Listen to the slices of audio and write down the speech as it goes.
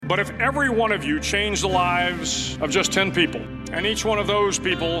But if every one of you changed the lives of just 10 people, and each one of those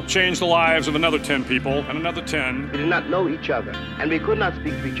people changed the lives of another 10 people, and another 10... We did not know each other, and we could not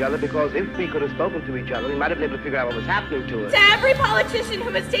speak to each other because if we could have spoken to each other, we might have been able to figure out what was happening to us. To every politician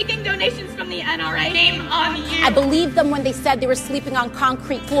who was taking donations from the NRA, shame on you. I believed them when they said they were sleeping on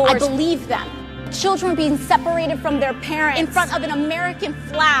concrete floors. I believed them. Children being separated from their parents in front of an American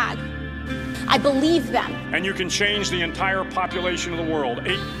flag. I believe them. And you can change the entire population of the world,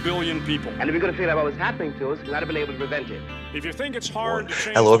 8 billion people. And if we could have figured out what was happening to us, we might have been able to prevent it. If you think it's hard to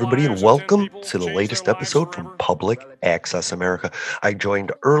change Hello, everybody, and welcome to the change latest their lives episode forever. from Public Access America. I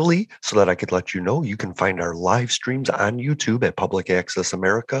joined early so that I could let you know you can find our live streams on YouTube at Public Access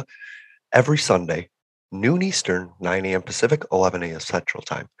America every Sunday, noon Eastern, 9 a.m. Pacific, 11 a.m. Central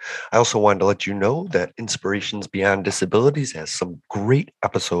Time. I also wanted to let you know that Inspirations Beyond Disabilities has some great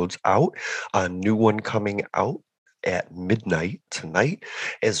episodes out, a new one coming out at midnight tonight,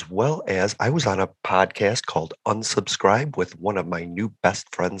 as well as I was on a podcast called Unsubscribe with one of my new best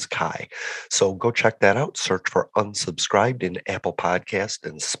friends, Kai. So go check that out. Search for Unsubscribed in Apple Podcast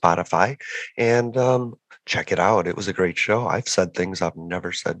and Spotify, and check it out. It was a great show. I've said things I've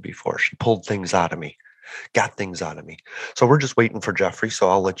never said before. She pulled things out of me. Got things out of me. So we're just waiting for Jeffrey. So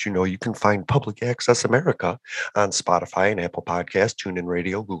I'll let you know you can find Public Access America on Spotify and Apple Podcasts, TuneIn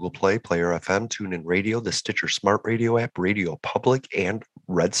Radio, Google Play, Player FM, TuneIn Radio, the Stitcher Smart Radio app, Radio Public, and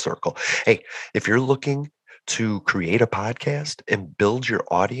Red Circle. Hey, if you're looking to create a podcast and build your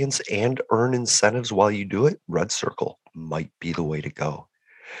audience and earn incentives while you do it, Red Circle might be the way to go.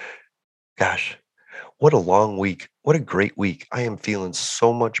 Gosh, what a long week. What a great week. I am feeling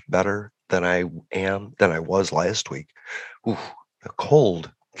so much better than I was last week. Ooh, a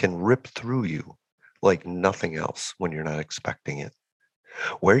cold can rip through you like nothing else when you're not expecting it.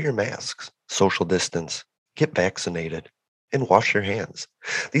 Wear your masks, social distance, get vaccinated, and wash your hands.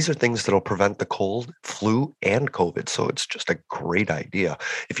 These are things that'll prevent the cold, flu, and COVID, so it's just a great idea.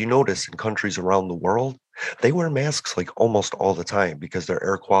 If you notice in countries around the world, they wear masks like almost all the time because their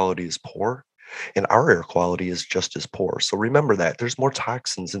air quality is poor. And our air quality is just as poor. So remember that there's more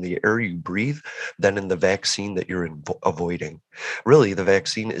toxins in the air you breathe than in the vaccine that you're avoiding. Really, the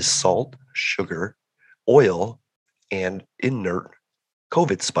vaccine is salt, sugar, oil, and inert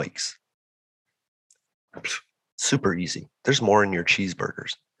COVID spikes. Super easy. There's more in your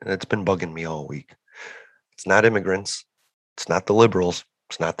cheeseburgers. And it's been bugging me all week. It's not immigrants. It's not the liberals.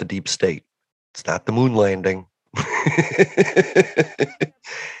 It's not the deep state. It's not the moon landing.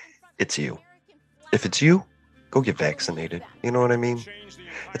 It's you. If it's you, go get vaccinated. You know what I mean?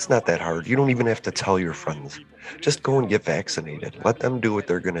 It's not that hard. You don't even have to tell your friends. Just go and get vaccinated. Let them do what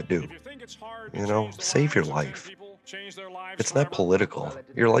they're going to do. You know, save your life. It's not political.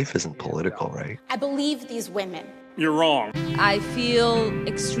 Your life isn't political, right? I believe these women. You're wrong. I feel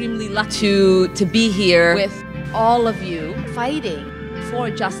extremely lucky to be here with all of you fighting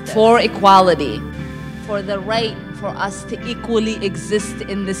for justice, for equality, for the right for us to equally exist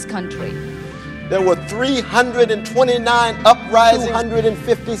in this country. There were 329 uprisings,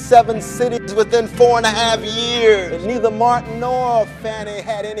 257 cities within 4.5 years. And neither Martin nor Fannie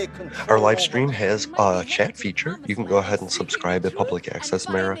had any control. Our live stream has a chat feature. You can go ahead and subscribe to Public Access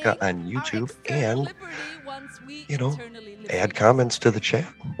America on YouTube and, you know, add comments to the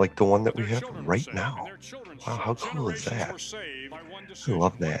chat like the one that we have right now. Wow, how cool is that? I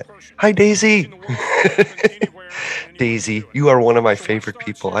love that. Hi, Daisy. Daisy, you are one of my favorite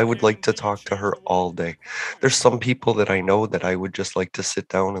people. I would like to talk to her all day. There's some people that I know that I would just like to sit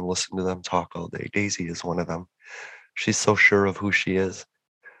down and listen to them talk all day. Daisy is one of them. She's so sure of who she is,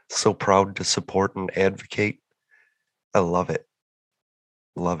 so proud to support and advocate. I love it.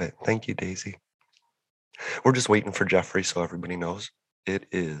 Love it. Thank you, Daisy. We're just waiting for Jeffrey so everybody knows. It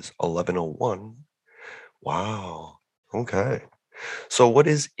is 11:01. Wow. Okay. So what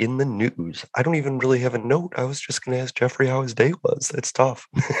is in the news? I don't even really have a note. I was just going to ask Jeffrey how his day was. That's tough.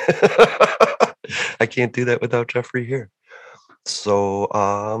 I can't do that without Jeffrey here. So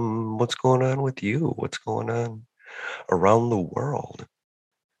what's going on with you? What's going on around the world?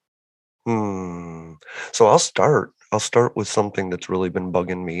 So I'll start with something that's really been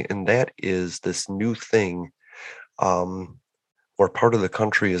bugging me, and that is this new thing where part of the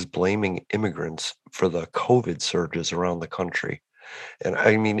country is blaming immigrants for the COVID surges around the country. And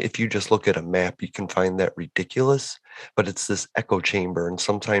I mean, if you just look at a map, you can find that ridiculous, but it's this echo chamber, and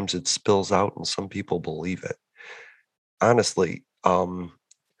sometimes it spills out and some people believe it. Honestly,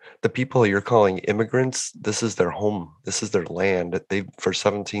 the people you're calling immigrants, this is their home. This is their land. For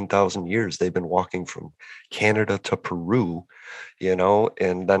 17,000 years, they've been walking from Canada to Peru, you know,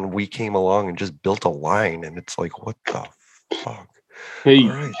 and then we came along and just built a line, and it's like, what the fuck? Hey,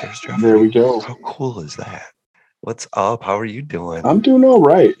 All right, there's Jeffrey. there we go. How cool is that? What's up? How are you doing? I'm doing all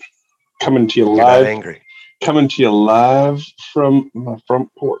right. Coming to you You're live. not angry. Coming to you live from my front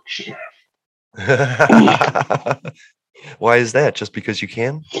porch. Why is that? Just because you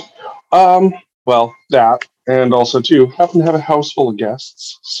can? Well, that, and also too, happen to have a house full of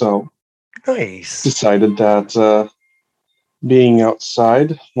guests, so Nice. decided that being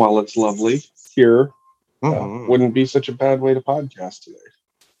outside, while it's lovely here, wouldn't be such a bad way to podcast today.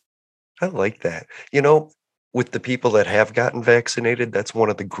 I like that. You know, with the people that have gotten vaccinated, that's one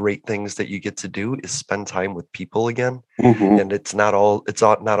of the great things that you get to do is spend time with people again. And it's not all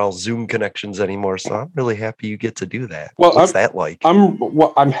Zoom connections anymore. So I'm really happy you get to do that. Well, what's that like?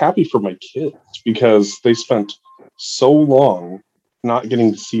 I'm happy for my kids because they spent so long not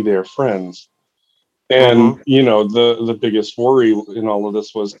getting to see their friends. And you know, the biggest worry in all of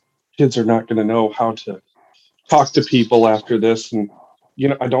this was kids are not going to know how to talk to people after this. And you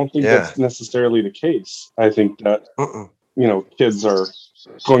know, I don't think that's necessarily the case. I think that you know, kids are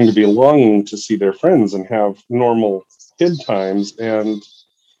going to be longing to see their friends and have normal kid times. And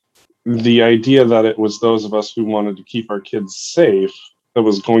the idea that it was those of us who wanted to keep our kids safe that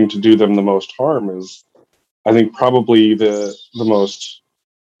was going to do them the most harm is, I think, probably the most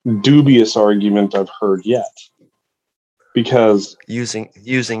dubious argument I've heard yet. Because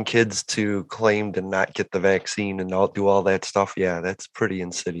using kids to claim to not get the vaccine and not do all that stuff, yeah, that's pretty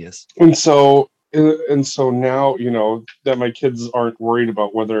insidious. And so now, you know, that my kids aren't worried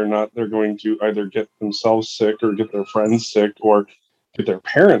about whether or not they're going to either get themselves sick or get their friends sick or get their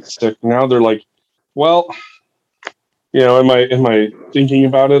parents sick. Now they're like, well, you know, am I thinking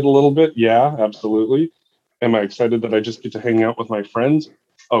about it a little bit? Yeah, absolutely. Am I excited that I just get to hang out with my friends?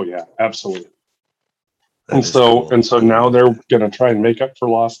 Oh yeah, absolutely. And so now they're going to try and make up for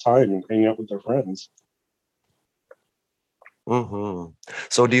lost time and hang out with their friends.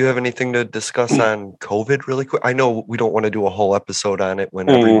 So do you have anything to discuss on COVID really quick? I know we don't want to do a whole episode on it when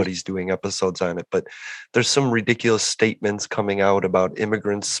everybody's doing episodes on it, but there's some ridiculous statements coming out about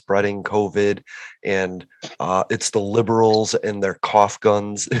immigrants spreading COVID, and it's the liberals and their cough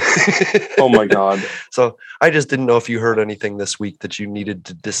guns. Oh my God. So I just didn't know if you heard anything this week that you needed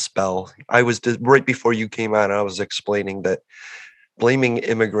to dispel. I was right before you came on, I was explaining that blaming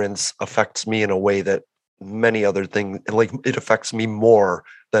immigrants affects me in a way that many other things, like it affects me more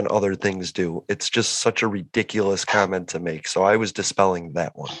than other things do. It's just such a ridiculous comment to make. So I was dispelling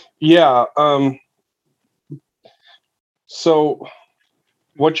that one. Yeah. So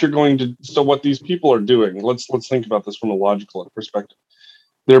what these people are doing, let's think about this from a logical perspective.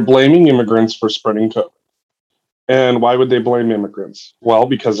 They're blaming immigrants for spreading COVID. And why would they blame immigrants? Well,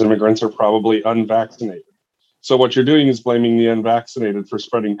 because immigrants are probably unvaccinated. So what you're doing is blaming the unvaccinated for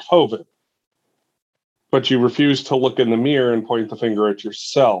spreading COVID. But you refuse to look in the mirror and point the finger at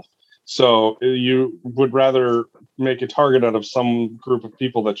yourself. So you would rather make a target out of some group of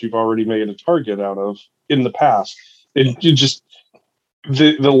people that you've already made a target out of in the past. You just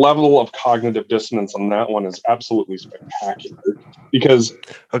the level of cognitive dissonance on that one is absolutely spectacular. Because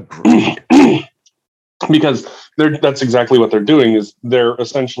that's exactly what they're doing, is they're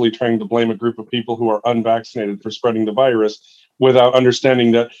essentially trying to blame a group of people who are unvaccinated for spreading the virus, without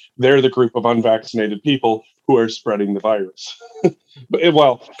understanding that they're the group of unvaccinated people who are spreading the virus.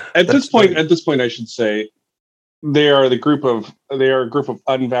 Well, at this point, I should say they are a group of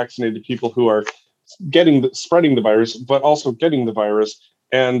unvaccinated people who are spreading the virus, but also getting the virus,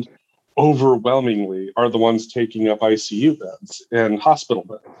 and overwhelmingly are the ones taking up ICU beds and hospital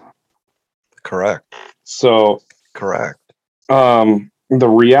beds. Correct. So correct. The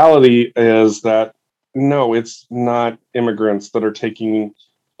reality is that no, it's not immigrants that are taking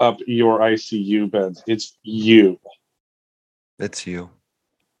up your ICU beds. It's you. It's you.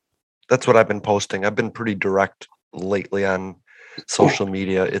 That's what I've been posting. I've been pretty direct lately on social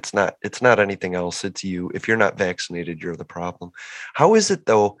media. It's not anything else. It's you. If you're not vaccinated, you're the problem. How is it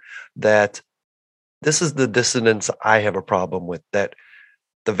though that this is the dissonance I have a problem with, that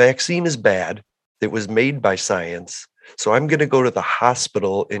the vaccine is bad. It was made by science. So I'm going to go to the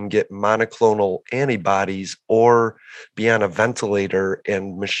hospital and get monoclonal antibodies or be on a ventilator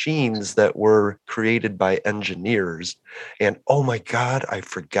and machines that were created by engineers. And oh my God, I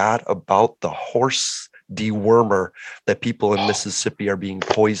forgot about the horse dewormer that people in Mississippi are being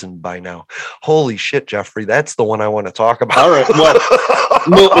poisoned by now. Holy shit, Jeffrey, that's the one I want to talk about. All right, well,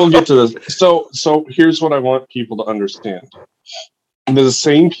 we'll get to this. So here's what I want people to understand. The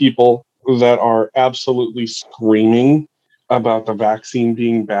same people that are absolutely screaming about the vaccine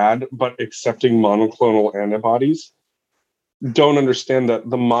being bad, but accepting monoclonal antibodies, don't understand that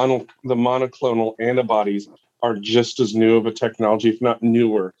the monoclonal antibodies are just as new of a technology, if not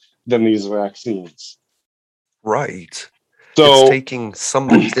newer, than these vaccines. Right. So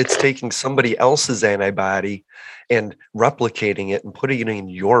it's taking somebody else's antibody and replicating it and putting it in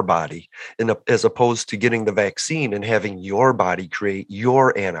your body, as opposed to getting the vaccine and having your body create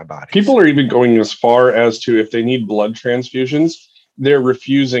your antibodies. People are even going as far as to, if they need blood transfusions, they're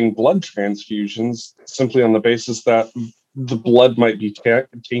refusing blood transfusions simply on the basis that the blood might be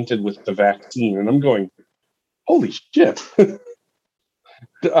tainted with the vaccine. And I'm going, holy shit.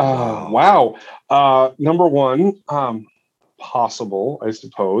 Wow. Number one, possible, I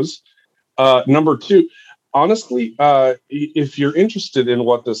suppose. Number two, honestly, if you're interested in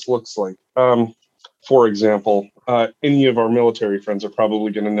what this looks like, for example, any of our military friends are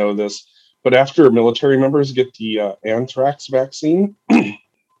probably going to know this, but after military members get the anthrax vaccine,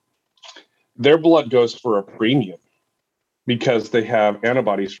 their blood goes for a premium because they have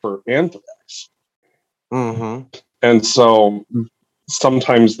antibodies for anthrax. Mm-hmm. And so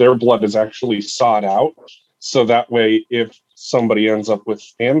sometimes their blood is actually sought out. So that way, if somebody ends up with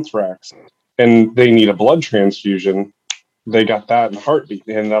anthrax and they need a blood transfusion, they got that in a heartbeat,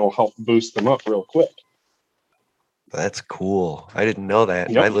 and that'll help boost them up real quick. That's cool. I didn't know that.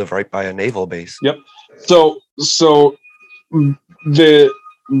 Yep. I live right by a naval base. Yep. So the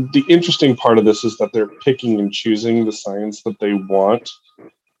interesting part of this is that they're picking and choosing the science that they want.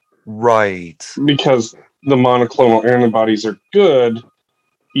 Right. Because the monoclonal antibodies are good,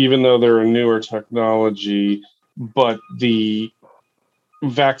 even though they're a newer technology, but the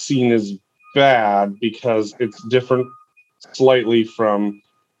vaccine is bad because it's different slightly from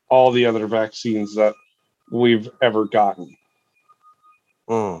all the other vaccines that we've ever gotten.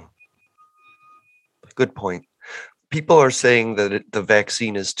 Good point. People are saying that the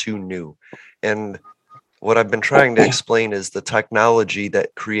vaccine is too new. And what I've been trying to explain is the technology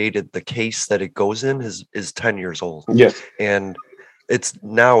that created the case that it goes in is 10 years old. Yes. And it's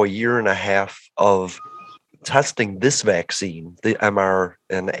now a year and a half of testing this vaccine, the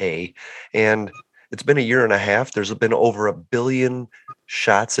mRNA, and it's been a year and a half. There's been over 1 billion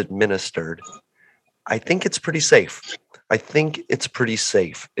shots administered. I think it's pretty safe.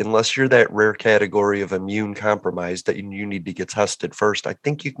 Unless you're that rare category of immune compromised that you need to get tested first. I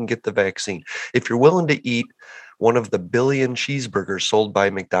think you can get the vaccine. If you're willing to eat one of the 1 billion cheeseburgers sold by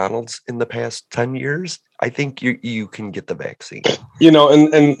McDonald's in the past 10 years, I think you can get the vaccine.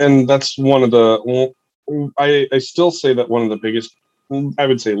 And that's one of the, I still say that one of the biggest, I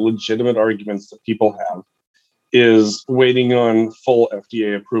would say, legitimate arguments that people have is waiting on full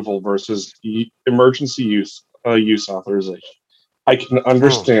FDA approval versus emergency use authorization. I can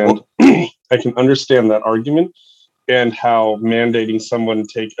understand that argument, and how mandating someone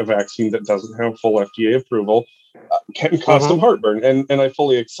take a vaccine that doesn't have full FDA approval can cause some heartburn, and I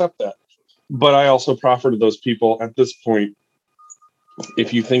fully accept that. But I also proffer to those people at this point,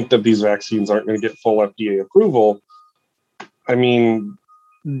 if you think that these vaccines aren't going to get full FDA approval, I mean,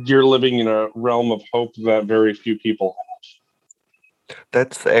 you're living in a realm of hope that very few people have.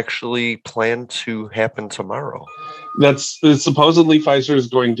 That's actually planned to happen tomorrow. That's supposedly Pfizer is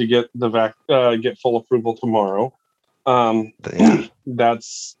going to get get full approval tomorrow.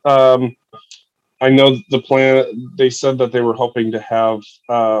 That's I know the plan. They said that they were hoping to have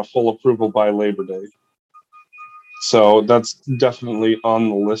full approval by Labor Day. So that's definitely on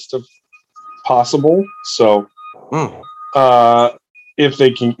the list of possible. So if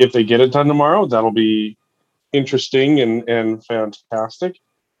they get it done tomorrow, that'll be interesting and fantastic.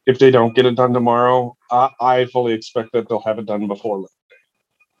 If they don't get it done tomorrow, I fully expect that they'll have it done before Labor Day.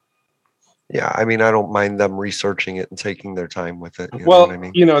 Yeah, I mean, I don't mind them researching it and taking their time with it. You know Well, what I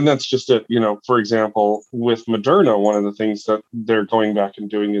mean? and that's just it. For example, with Moderna, one of the things that they're going back and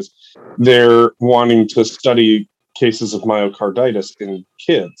doing is they're wanting to study cases of myocarditis in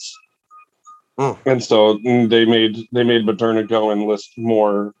kids. And so they made Moderna go and list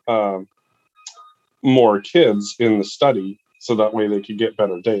more kids in the study, so that way they could get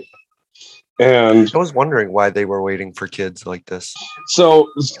better data. And I was wondering why they were waiting for kids like this. So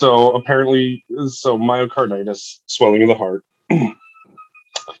apparently, myocarditis, swelling of the heart,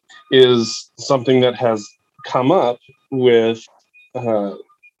 is something that has come up with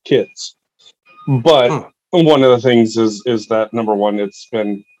kids. But one of the things is that, number one, it's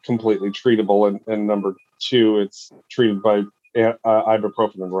been completely treatable, and number two, it's treated by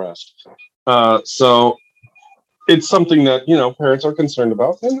ibuprofen and rest. So it's something that parents are concerned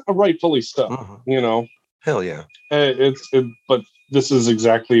about, and rightfully so. Hell yeah. But this is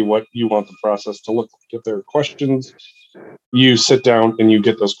exactly what you want the process to look like. If there are questions, you sit down and you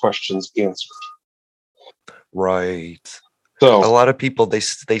get those questions answered. Right. So a lot of people, they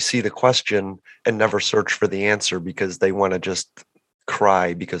see the question and never search for the answer because they want to just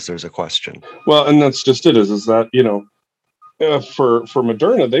cry because there's a question. Well, and that's just it, is that, you know, for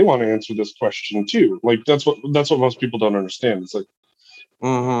Moderna, they want to answer this question too. Like that's what most people don't understand. It's like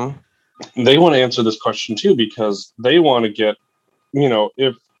they want to answer this question too because they want to get, you know,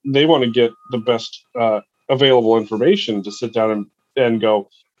 if they want to get the best available information to sit down and go,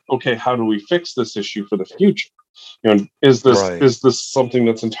 okay, how do we fix this issue for the future? You know, is this something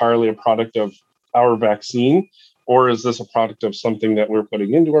that's entirely a product of our vaccine, or is this a product of something that we're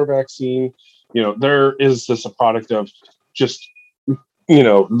putting into our vaccine? You know, is this a product of just, you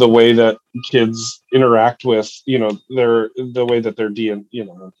know, the way that kids interact with, you know, the way that their DNA, you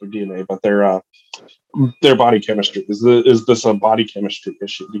know, not their DNA, but their body chemistry. Is this a body chemistry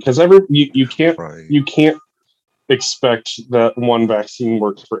issue? Because you can't expect that one vaccine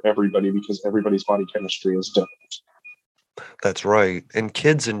works for everybody because everybody's body chemistry is different. That's right. And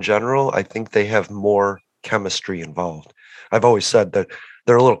kids in general, I think they have more chemistry involved. I've always said that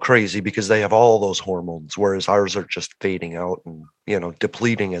they're a little crazy because they have all those hormones, whereas ours are just fading out and, you know,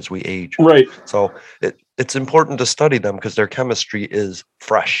 depleting as we age. Right. So it's important to study them because their chemistry is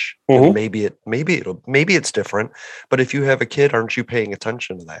fresh. And maybe it's different, but if you have a kid, aren't you paying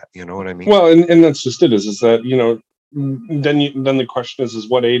attention to that? You know what I mean? Well, and that's just it, is that, you know, then the question is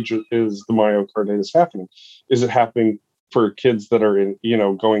what age is the myocarditis happening? Is it happening for kids that are in, you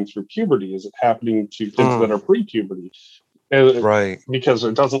know, going through puberty? Is it happening to kids that are pre-puberty? Right. Because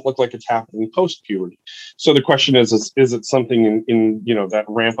it doesn't look like it's happening post-puberty. So the question is it something in you know, that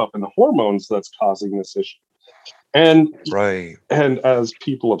ramp up in the hormones that's causing this issue? And as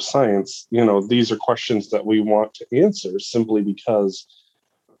people of science, you know, these are questions that we want to answer simply because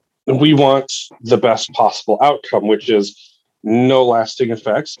we want the best possible outcome, which is no lasting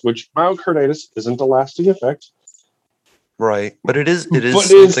effects, which myocarditis isn't a lasting effect. Right. But it is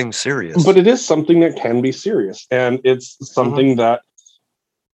something serious. But it is something that can be serious. And it's something that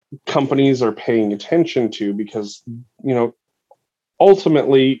companies are paying attention to because, you know,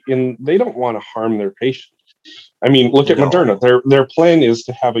 ultimately they don't want to harm their patients. I mean, look at Moderna. Their plan is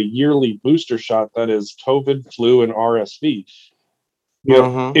to have a yearly booster shot that is COVID, flu, and RSV. You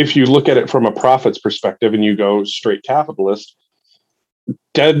know, if you look at it from a profits perspective and you go straight capitalist,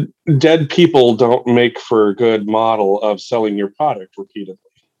 dead people don't make for a good model of selling your product repeatedly.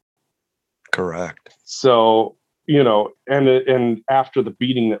 Correct. So, you know, and after the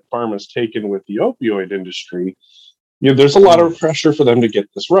beating that pharma's taken with the opioid industry, you know, there's a lot of pressure for them to get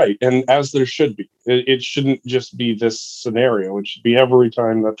this right, and as there should be. It shouldn't just be this scenario. It should be every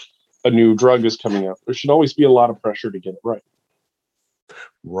time that a new drug is coming out. There should always be a lot of pressure to get it right.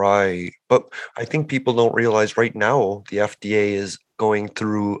 Right. But I think people don't realize right now the FDA is going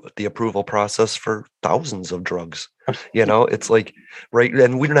through the approval process for thousands of drugs. You know, it's like, right.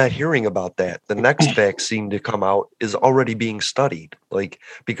 And we're not hearing about that. The next vaccine to come out is already being studied, like,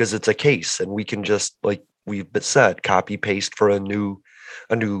 because it's a case and we can just, like we've said, copy paste for a new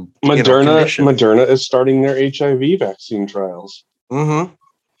Moderna is starting their HIV vaccine trials.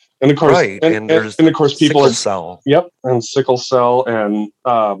 And of course, and of course, people sickle cell. Yep, and sickle cell and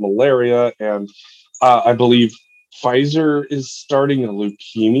malaria, and I believe Pfizer is starting a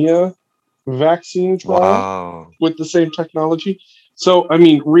leukemia vaccine trial with the same technology. So, I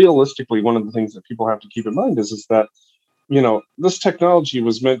mean, realistically, one of the things that people have to keep in mind is that, you know, this technology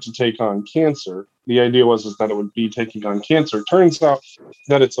was meant to take on cancer. The idea was that it would be taking on cancer. It turns out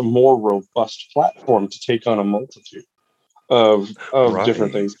that it's a more robust platform to take on a multitude of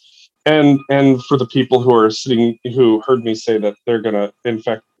different things. And for the people who heard me say that they're going to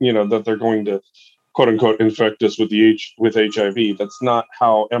infect, you know, that they're going to quote unquote infect us with HIV, that's not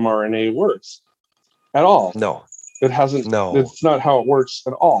how mRNA works at all. No, it hasn't. No, it's not how it works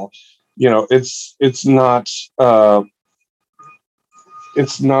at all. You know, it's not a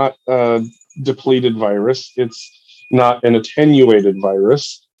depleted virus. It's not an attenuated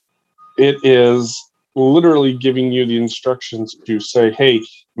virus. It is literally giving you the instructions to say, hey,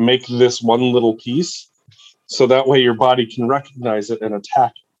 make this one little piece so that way your body can recognize it and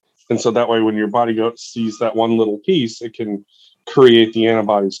attack it. And so that way when your body sees that one little piece, it can create the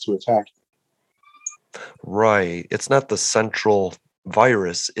antibodies to attack it. Right. It's not the central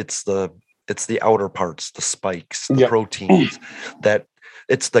virus. It's the outer parts, the spikes, the proteins that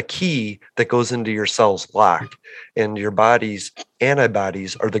it's the key that goes into your cell's lock, and your body's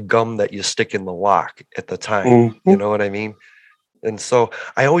antibodies are the gum that you stick in the lock at the time. You know what I mean? And so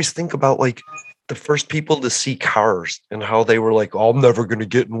I always think about like the first people to see cars and how they were like, oh, I'm never going to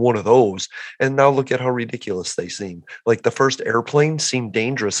get in one of those. And now look at how ridiculous they seem. Like the first airplane seemed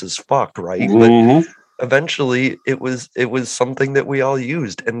dangerous as fuck, right? But eventually it was something that we all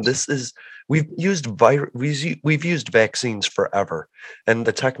used, and we've used vaccines forever, and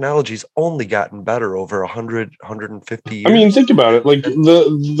the technology's only gotten better over 150 years. I mean, think about it. Like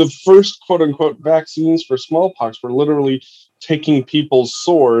the first quote unquote vaccines for smallpox were literally taking people's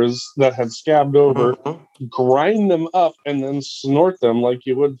sores that had scabbed over, grind them up, and then snort them like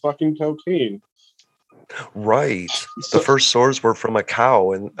you would fucking cocaine. Right. The first sores were from a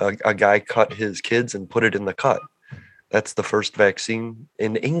cow, and a guy cut his kids and put it in the cut. That's the first vaccine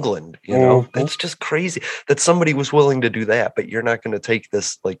in England, you know? That's just crazy that somebody was willing to do that, but you're not going to take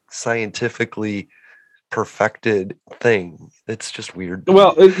this like scientifically perfected thing. It's just weird.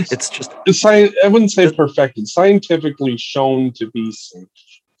 Well, it's just I wouldn't say perfected, scientifically shown to be safe.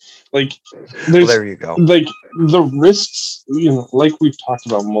 Like there you go. Like the risks, you know, like we've talked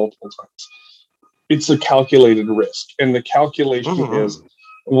about multiple times. It's a calculated risk, and the calculation is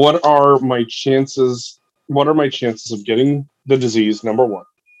what are my chances of getting the disease, number one?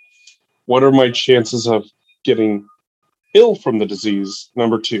 What are my chances of getting ill from the disease,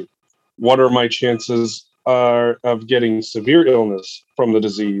 number two? What are my chances of getting severe illness from the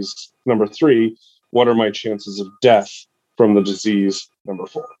disease, number three? What are my chances of death from the disease, number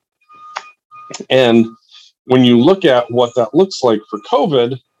four? And when you look at what that looks like for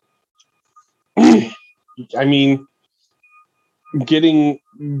COVID, I mean, getting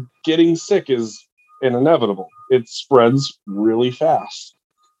sick is an inevitable. It spreads really fast.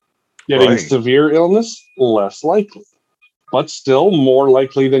 Getting severe illness, less likely, but still more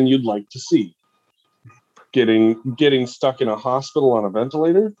likely than you'd like to see. Getting stuck in a hospital on a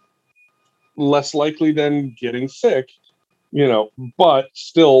ventilator, less likely than getting sick, you know, but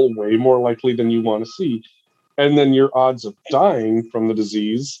still way more likely than you want to see. And then your odds of dying from the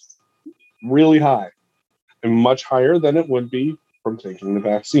disease, really high, and much higher than it would be from taking the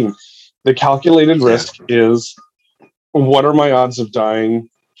vaccine. The calculated risk is, what are my odds of dying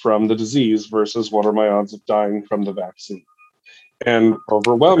from the disease versus what are my odds of dying from the vaccine? And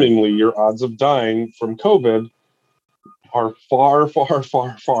overwhelmingly, your odds of dying from COVID are far, far,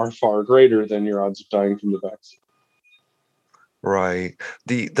 far, far, far greater than your odds of dying from the vaccine. Right.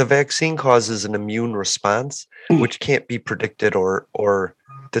 The vaccine causes an immune response, which can't be predicted or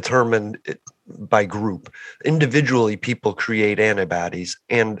determined by group. Individually, people create antibodies,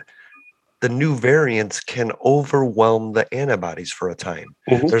 and the new variants can overwhelm the antibodies for a time.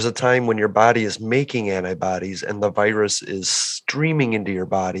 There's a time when your body is making antibodies and the virus is streaming into your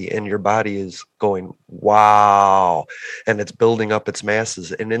body, and your body is going, wow, and it's building up its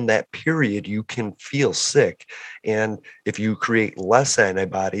masses. And in that period, you can feel sick. And if you create less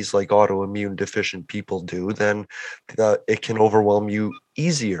antibodies like autoimmune deficient people do, then it can overwhelm you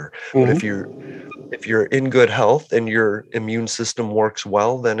easier. But if you're in good health and your immune system works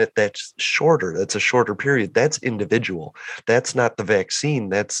well, then that's shorter. That's a shorter period. That's individual. That's not the vaccine.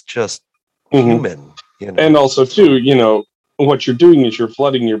 That's just human. You know? And also, too, you know, what you're doing is you're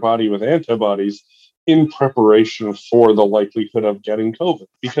flooding your body with antibodies in preparation for the likelihood of getting COVID,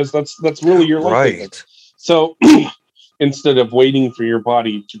 because that's really your likelihood. Right. So instead of waiting for your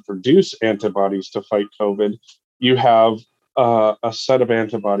body to produce antibodies to fight COVID, you have a set of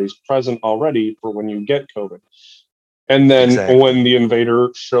antibodies present already for when you get COVID. And then when the invader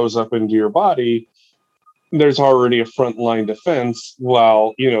shows up into your body, there's already a frontline defense,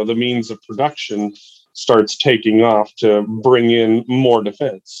 while, you know, the means of production starts taking off to bring in more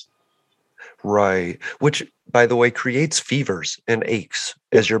defense. Right. Which, by the way, creates fevers and aches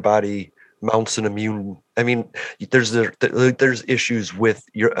as your body mounts an immune. I mean, there's issues with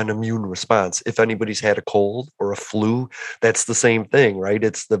an immune response. If anybody's had a cold or a flu, that's the same thing, right?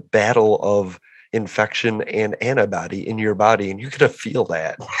 It's the battle of infection and antibody in your body, and you're gonna feel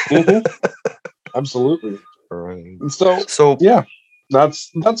that. Absolutely. Right. So yeah,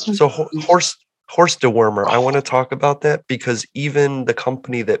 that's so horse dewormer. I want to talk about that because even the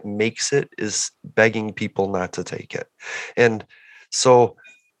company that makes it is begging people not to take it, and so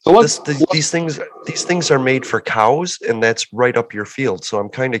these things are made for cows, and that's right up your field. So I'm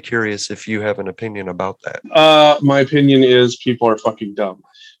kind of curious if you have an opinion about that. My opinion is people are fucking dumb.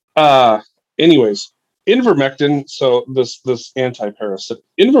 Anyways, ivermectin. So this anti-parasite,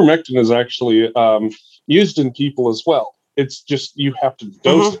 ivermectin is actually used in people as well. It's just you have to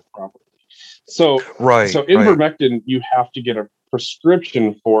dose it properly. So ivermectin you have to get a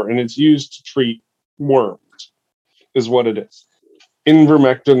prescription for, and it's used to treat worms, is what it is.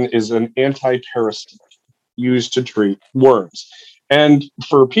 Ivermectin is an anti-parasitic used to treat worms. And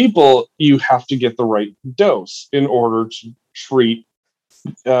for people, you have to get the right dose in order to treat,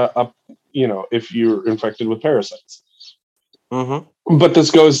 if you're infected with parasites. But this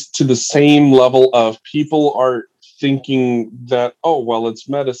goes to the same level of people are thinking that, oh, well, it's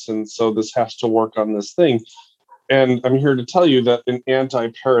medicine, so this has to work on this thing. And I'm here to tell you that an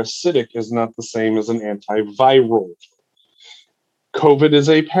anti-parasitic is not the same as an antiviral. COVID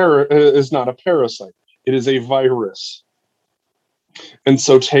is not a parasite. It is a virus. And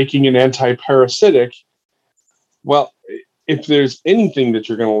so taking an anti-parasitic, well, if there's anything that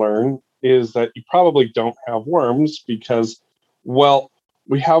you're going to learn is that you probably don't have worms because, well,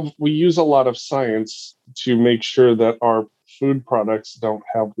 we use a lot of science to make sure that our food products don't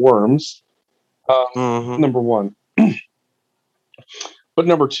have worms. Number one. But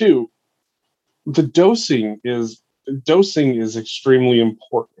number two, the dosing is extremely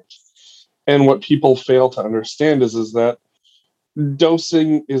important. And what people fail to understand is that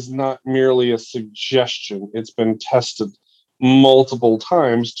dosing is not merely a suggestion. It's been tested multiple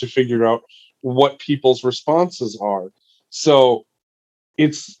times to figure out what people's responses are. So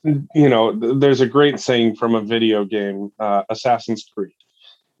it's, there's a great saying from a video game, Assassin's Creed.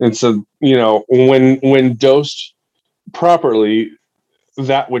 And so, when dosed properly,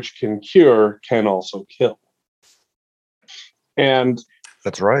 that which can cure can also kill. And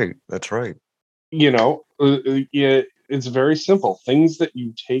that's right. It's very simple. Things that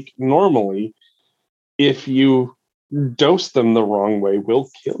you take normally, if you dose them the wrong way, will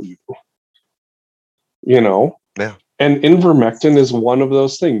kill you. Yeah. And ivermectin is one of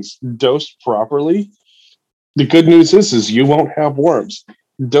those things. Dosed properly, the good news is you won't have worms.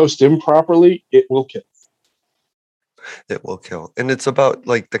 Dosed improperly, it will kill. It will kill. And it's about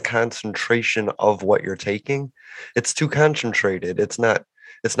like the concentration of what you're taking. It's too concentrated. It's not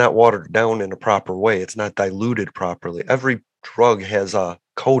watered down in a proper way. It's not diluted properly. Every drug has a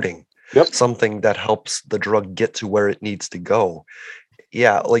coating, something that helps the drug get to where it needs to go.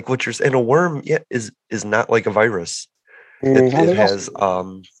 Yeah, like what you're saying, a worm is not like a virus. It has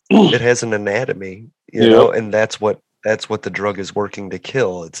it has an anatomy, and that's what the drug is working to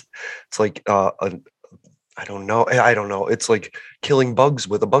kill. It's like I don't know. It's like killing bugs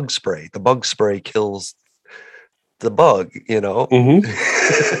with a bug spray. The bug spray kills the bug,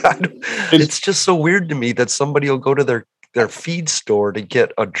 It's just so weird to me that somebody will go to their feed store to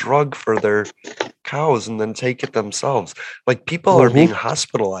get a drug for their cows and then take it themselves. Like people are being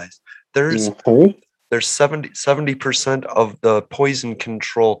hospitalized. There's 70% of the poison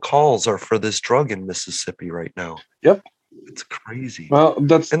control calls are for this drug in Mississippi right now. Yep. It's crazy. Well,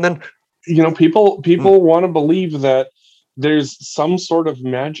 people want to believe that there's some sort of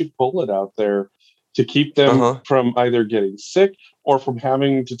magic bullet out there to keep them from either getting sick or from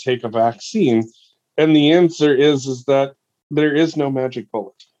having to take a vaccine. And the answer is that there is no magic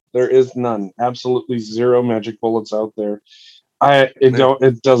bullet. There is none. Absolutely zero magic bullets out there.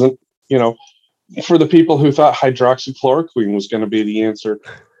 It doesn't, for the people who thought hydroxychloroquine was going to be the answer,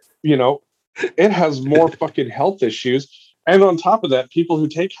 it has more fucking health issues. And on top of that, people who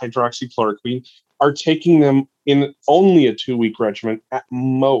take hydroxychloroquine are taking them in only a 2-week regimen at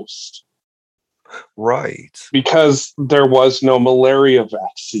most. Right. Because there was no malaria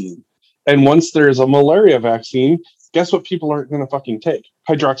vaccine. And once there's a malaria vaccine, guess what people aren't going to fucking take?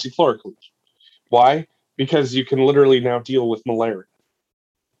 Hydroxychloroquine. Why? Because you can literally now deal with malaria.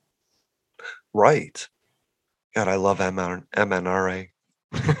 Right. God, I love MNRA.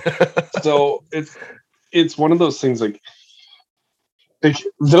 So it's one of those things like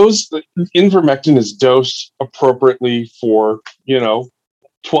those ivermectin is dosed appropriately for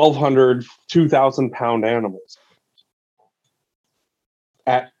 1,200, 2,000 pound animals.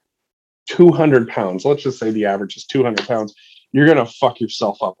 At 200 pounds, let's just say the average is 200 pounds, you're going to fuck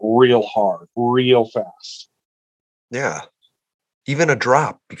yourself up real hard, real fast. Yeah. Even a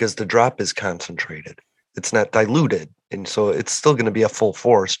drop, because the drop is concentrated. It's not diluted. And so it's still going to be a full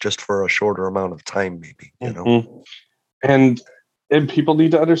force just for a shorter amount of time, maybe, And people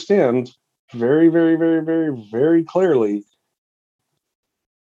need to understand very, very, very, very, very clearly,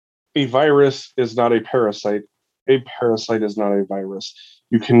 a virus is not a parasite. A parasite is not a virus.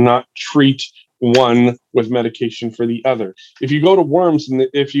 You cannot treat one with medication for the other. If you go to worms, and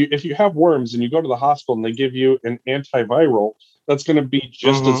if you have worms and you go to the hospital and they give you an antiviral, that's going to be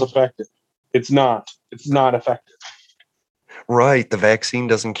just as effective. It's not effective. Right. The vaccine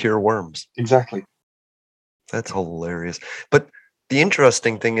doesn't cure worms. Exactly. That's hilarious. But the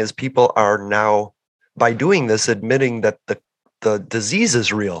interesting thing is people are now, by doing this, admitting that the disease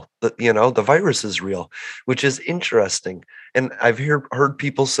is real, the virus is real, which is interesting. And I've heard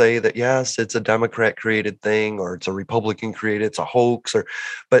people say that, yes, it's a Democrat created thing, or it's a Republican created, it's a hoax,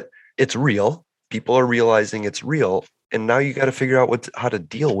 but it's real. People are realizing it's real. And now you got to figure out how to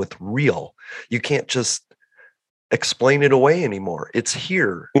deal with real. You can't just explain it away anymore. It's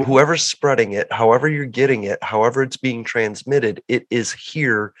here. Whoever's spreading it, however you're getting it, however it's being transmitted, it is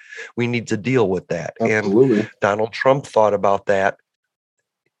here. We need to deal with that. Absolutely. And Donald Trump thought about that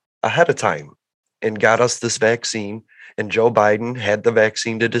ahead of time and got us this vaccine. And Joe Biden had the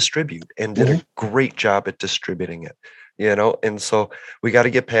vaccine to distribute and did a great job at distributing it. You know, and so we got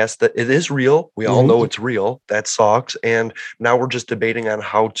to get past that. It is real. We all know it's real. That sucks. And now we're just debating on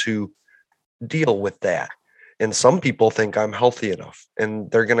how to deal with that. And some people think I'm healthy enough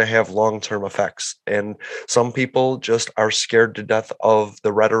and they're going to have long-term effects. And some people just are scared to death of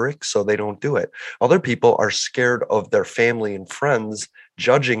the rhetoric, so they don't do it. Other people are scared of their family and friends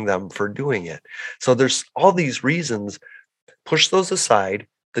judging them for doing it. So there's all these reasons. Push those aside.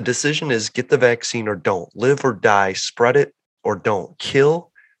 The decision is get the vaccine or don't. Live or die, spread it or don't.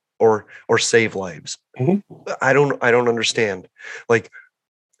 Kill or save lives. I don't understand. Like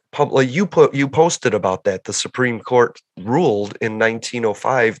you posted about that. The Supreme Court ruled in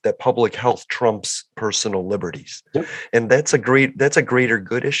 1905 that public health trumps personal liberties. And that's a greater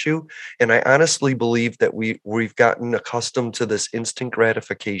good issue. And I honestly believe that we've gotten accustomed to this instant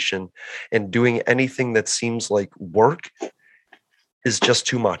gratification, and doing anything that seems like work is just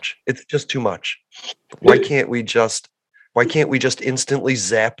too much. It's just too much. Why can't we just instantly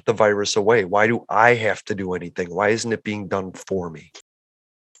zap the virus away? Why do I have to do anything? Why isn't it being done for me?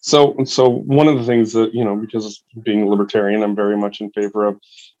 So one of the things that, you know, because being a libertarian, I'm very much in favor of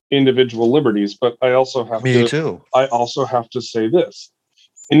individual liberties, but I also have to say this: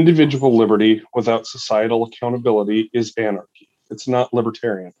 individual liberty without societal accountability is anarchy. It's not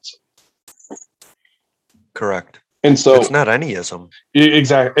libertarianism. Correct. And so it's not anyism.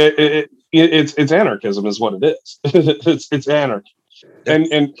 Exactly. It's anarchism is what it is. it's anarchy.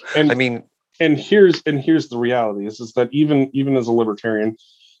 And I mean, and here's the reality is that even as a libertarian,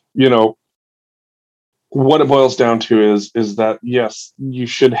 you know, what it boils down to is that, yes, you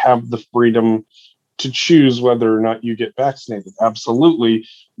should have the freedom to choose whether or not you get vaccinated. Absolutely.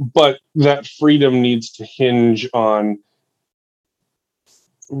 But that freedom needs to hinge on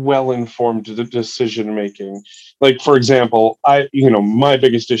well-informed decision making. Like, for example, my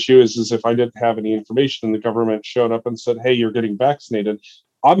biggest issue is if I didn't have any information and the government showed up and said, hey, you're getting vaccinated,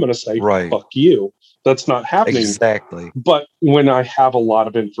 I'm going to say, fuck you. That's not happening. Exactly. But when I have a lot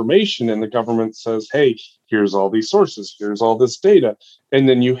of information and the government says, hey, here's all these sources, here's all this data, and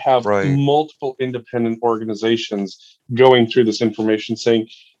then you have multiple independent organizations going through this information saying,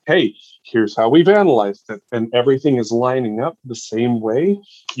 hey, here's how we've analyzed it, and everything is lining up the same way,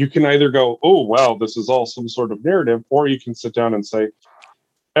 you can either go, oh, wow, this is all some sort of narrative, or you can sit down and say,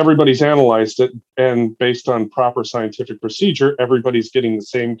 everybody's analyzed it, and based on proper scientific procedure, everybody's getting the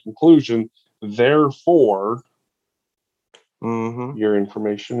same conclusion. Therefore, your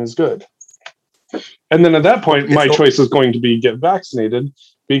information is good. And then at that point, my choice is going to be get vaccinated,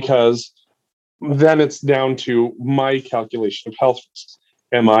 because then it's down to my calculation of health risks.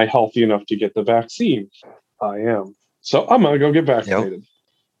 Am I healthy enough to get the vaccine? I am. So I'm going to go get vaccinated.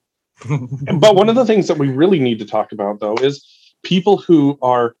 But one of the things that we really need to talk about, though, is people who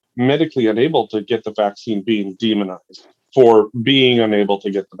are medically unable to get the vaccine being demonized for being unable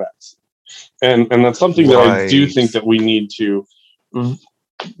to get the vaccine. And that's something that I do think that we need to,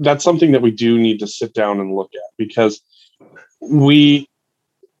 that's something that we do need to sit down and look at, because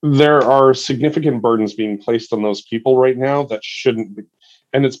there are significant burdens being placed on those people right now that shouldn't be.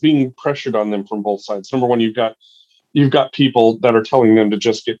 And it's being pressured on them from both sides. Number one, you've got people that are telling them to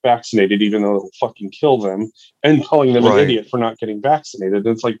just get vaccinated, even though it'll fucking kill them, and calling them an idiot for not getting vaccinated. And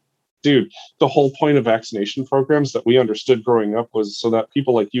it's like, dude, the whole point of vaccination programs that we understood growing up was so that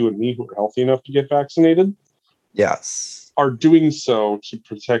people like you and me who are healthy enough to get vaccinated, are doing so to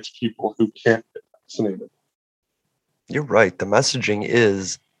protect people who can't get vaccinated. You're right. The messaging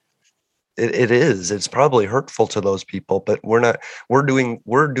is, it's probably hurtful to those people, but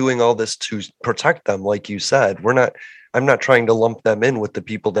we're doing all this to protect them. Like you said, I'm not trying to lump them in with the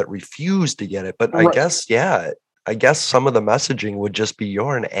people that refuse to get it, but I guess some of the messaging would just be,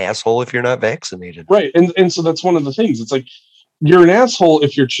 you're an asshole if you're not vaccinated. Right. And so that's one of the things. It's like, you're an asshole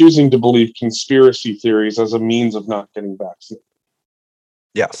if you're choosing to believe conspiracy theories as a means of not getting vaccinated.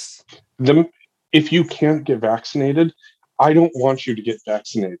 Yes. If you can't get vaccinated, I don't want you to get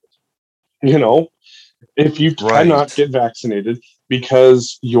vaccinated. You know, if you cannot get vaccinated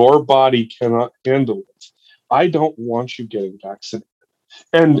because your body cannot handle it, I don't want you getting vaccinated.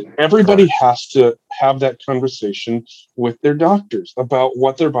 And everybody has to have that conversation with their doctors about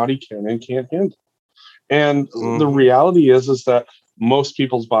what their body can and can't handle. And the reality is that most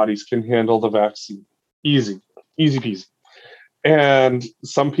people's bodies can handle the vaccine. Easy peasy. And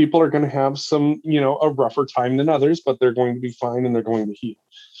some people are going to have some, a rougher time than others, but they're going to be fine and they're going to heal.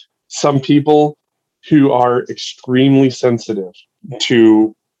 Some people who are extremely sensitive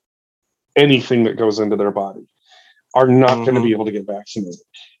to anything that goes into their body are not going to be able to get vaccinated.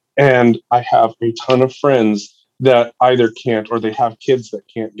 And I have a ton of friends that either can't or they have kids that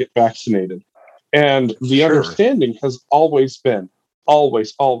can't get vaccinated. And the understanding has always been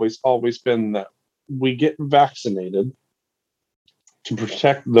that we get vaccinated to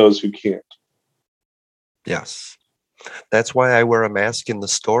protect those who can't. Yes. That's why I wear a mask in the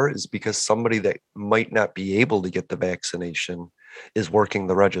store, is because somebody that might not be able to get the vaccination is working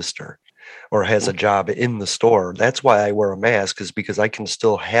the register or has a job in the store. That's why I wear a mask, is because I can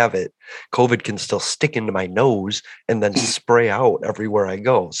still have it. COVID can still stick into my nose and then spray out everywhere I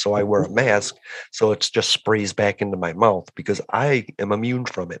go. So I wear a mask so it just sprays back into my mouth, because I am immune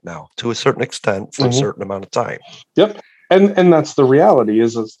from it now to a certain extent for a certain amount of time. Yep. And that's the reality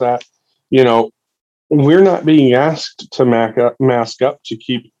is that, we're not being asked to mask up to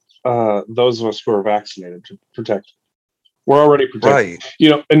keep those of us who are vaccinated to protect. We're already protected.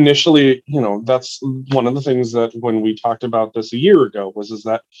 Right. Initially, that's one of the things that when we talked about this a year ago was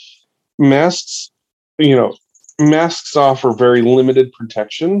that masks offer very limited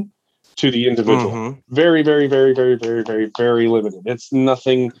protection to the individual. Very, very, very, very, very, very, very limited. It's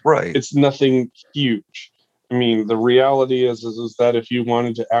nothing. Right. It's nothing huge. I mean, the reality is that if you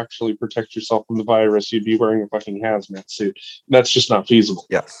wanted to actually protect yourself from the virus, you'd be wearing a fucking hazmat suit. That's just not feasible.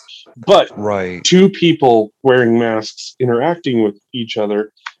 Yes. But two people wearing masks interacting with each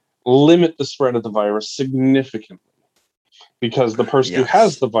other limit the spread of the virus significantly, because the person who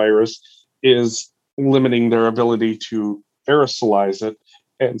has the virus is limiting their ability to aerosolize it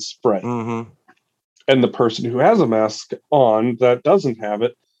and spread. And the person who has a mask on that doesn't have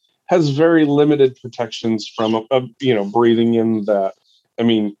it has very limited protections from breathing in that. I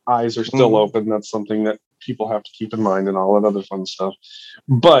mean, eyes are still open. That's something that people have to keep in mind and all that other fun stuff.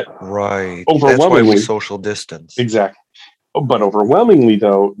 But overwhelmingly, that's why we social distance. Exactly. But overwhelmingly,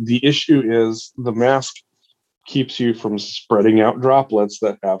 though, the issue is the mask keeps you from spreading out droplets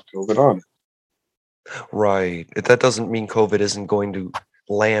that have COVID on it. Right. That doesn't mean COVID isn't going to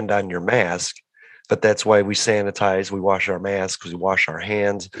land on your mask. But that's why we sanitize, we wash our masks, we wash our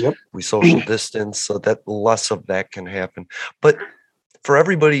hands, we social distance, so that less of that can happen. But for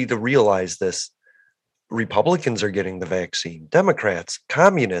everybody to realize this, Republicans are getting the vaccine, Democrats,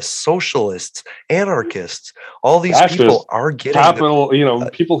 communists, socialists, anarchists, all these people are getting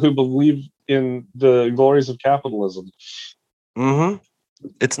people who believe in the glories of capitalism.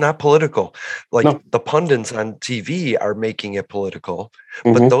 It's not political. The pundits on TV are making it political,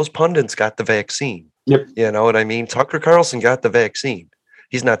 but those pundits got the vaccine. Yep. You know what I mean? Tucker Carlson got the vaccine.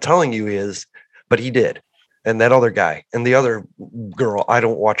 He's not telling you he is, but he did. And that other guy and the other girl, I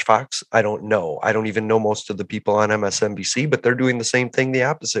don't watch Fox. I don't know. I don't even know most of the people on MSNBC, but they're doing the same thing the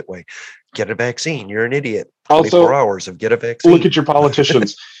opposite way. Get a vaccine. You're an idiot. 24 hours of get a vaccine. Look at your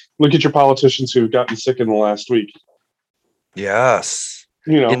politicians. Look at your politicians who've gotten sick in the last week. Yes.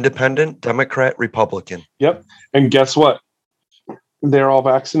 Independent, Democrat, Republican. Yep. And guess what? They're all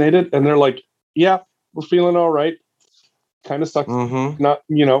vaccinated and they're like, yeah, we're feeling all right. Kind of sucks. Not,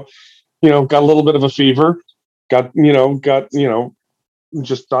 got a little bit of a fever. Got,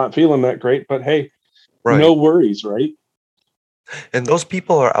 just not feeling that great. But hey, no worries, right? And those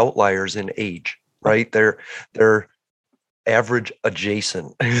people are outliers in age, right? They're average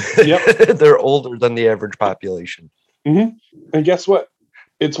adjacent. Yep. They're older than the average population. And guess what?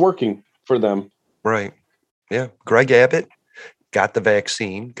 It's working for them. Right. Yeah. Greg Abbott got the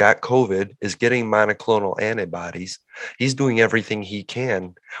vaccine, got COVID, is getting monoclonal antibodies. He's doing everything he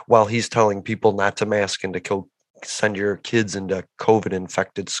can while he's telling people not to mask and to send your kids into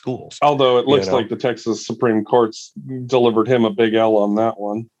COVID-infected schools. Although it looks like the Texas Supreme Court's delivered him a big L on that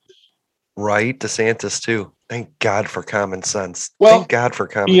one. Right. DeSantis, too. Thank God for common sense. Well, thank God for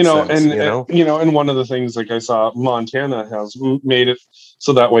common sense. And one of the things, like I saw, Montana has made it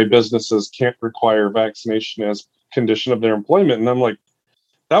so that way businesses can't require vaccination as condition of their employment. And I'm like,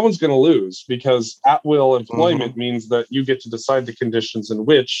 that one's going to lose, because at-will employment means that you get to decide the conditions in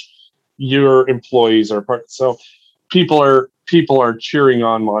which your employees are part. So people are cheering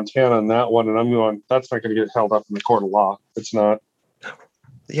on Montana on that one, and I'm going, that's not going to get held up in the court of law. It's not.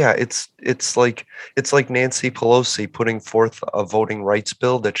 Yeah, it's like Nancy Pelosi putting forth a voting rights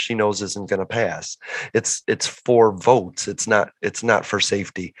bill that she knows isn't going to pass. It's for votes. It's not for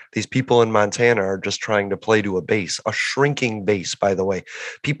safety. These people in Montana are just trying to play to a base, a shrinking base, by the way.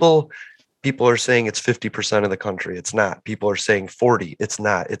 People People are saying it's 50% of the country. It's not. People are saying 40. It's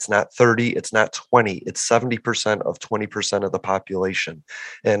not. It's not 30. It's not 20. It's 70% of 20% of the population.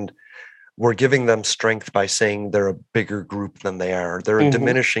 And we're giving them strength by saying they're a bigger group than they are. They're a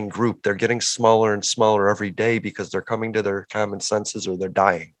diminishing group. They're getting smaller and smaller every day because they're coming to their common senses or they're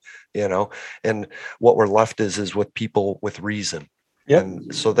dying, you know? And what we're left is with people with reason. Yep.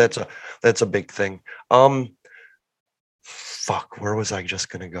 And so that's a big thing. Fuck, where was I just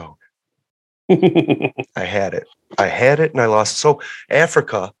going to go? I had it and I lost. So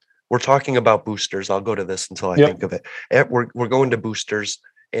Africa, we're talking about boosters. I'll go to this until I think of it. We're going to boosters,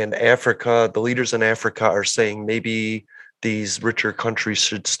 and Africa, the leaders in Africa are saying maybe these richer countries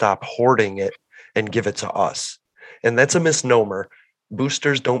should stop hoarding it and give it to us. And that's a misnomer.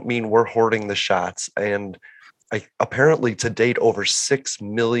 Boosters don't mean we're hoarding the shots. And apparently to date, over 6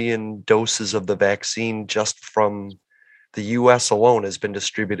 million doses of the vaccine just from the US alone has been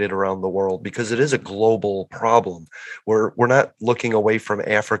distributed around the world, because it is a global problem. We're not looking away from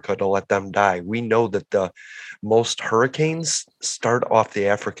Africa to let them die. We know that the most hurricanes start off the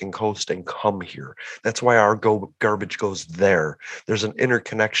African coast and come here. That's why our garbage goes there. There's an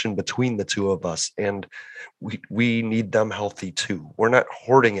interconnection between the two of us, and we need them healthy too. We're not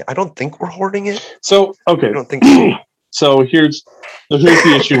hoarding it. I don't think we're hoarding it. So, okay. I don't think so. So here's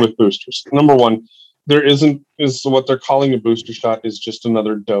the issue with boosters. Number one, is what they're calling a booster shot is just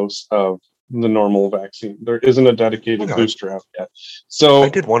another dose of the normal vaccine. There isn't a dedicated booster out yet. So I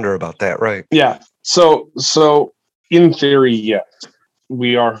did wonder about that, right? Yeah. So in theory, yes,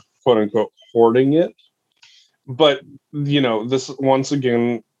 we are quote unquote hoarding it. But this once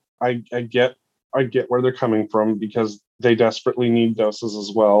again, I get where they're coming from, because they desperately need doses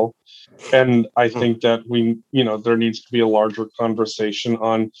as well. And I think that there needs to be a larger conversation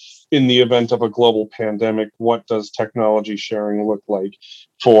on, in the event of a global pandemic, what does technology sharing look like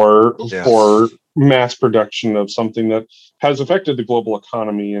for mass production of something that has affected the global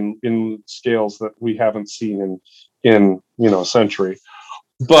economy in scales that we haven't seen in a century.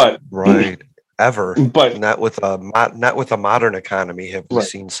 But ever, but not with a modern economy have we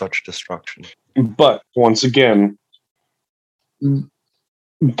seen such destruction. But once again,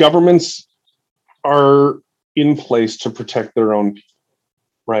 governments are in place to protect their own people,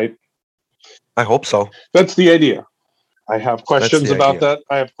 right? I hope so. That's the idea. I have questions about that.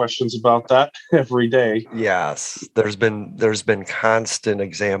 I have questions about that every day. Yes, there's been constant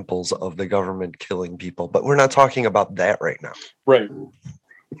examples of the government killing people, but we're not talking about that right now. Right.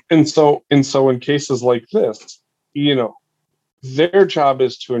 And so in cases like this, their job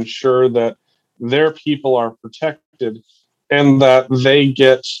is to ensure that their people are protected and that they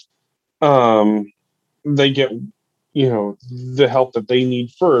get the help that they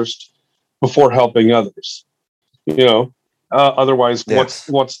need first before helping others. Otherwise,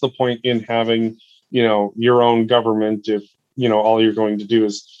 what's the point in having your own government if all you're going to do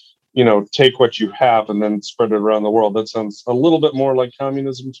is take what you have and then spread it around the world? That sounds a little bit more like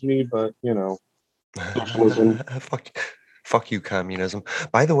communism to me, but socialism. Fuck you, communism.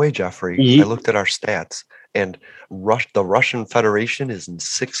 By the way, Jeffrey, I looked at our stats, and the Russian Federation is in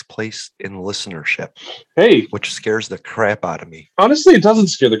 6th place in listenership. Hey, which scares the crap out of me. Honestly, it doesn't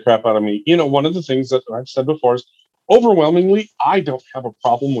scare the crap out of me. One of the things that I've said before is, overwhelmingly, I don't have a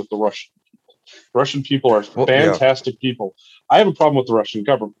problem with the Russian people. Russian people are fantastic people. I have a problem with the Russian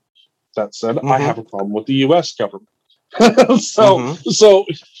government. That said, I have a problem with the U.S. government. So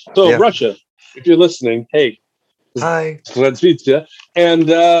Russia, if you're listening, hey. Hi. And,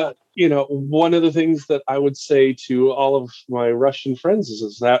 one of the things that I would say to all of my Russian friends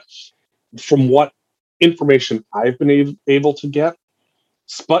is that from what information I've been able to get,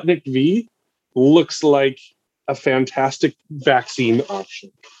 Sputnik V looks like a fantastic vaccine option.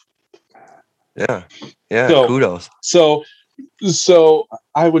 Yeah. Kudos. So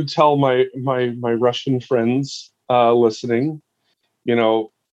I would tell my Russian friends listening,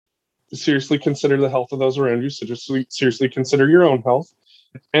 seriously consider the health of those around you. So just seriously consider your own health.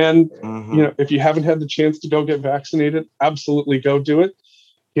 And, if you haven't had the chance to go get vaccinated, absolutely go do it.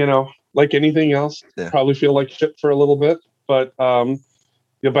 Like anything else, probably feel like shit for a little bit, but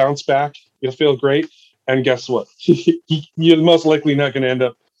you'll bounce back. You'll feel great. And guess what? You're most likely not going to end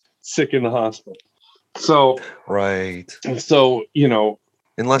up sick in the hospital. So, right. So,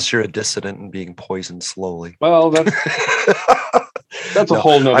 unless you're a dissident and being poisoned slowly. Well, that's a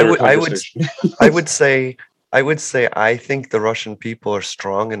whole nother conversation. I would say I think the Russian people are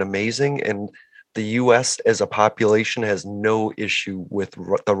strong and amazing, and the U.S. as a population has no issue with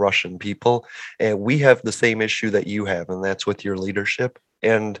the Russian people, and we have the same issue that you have, and that's with your leadership.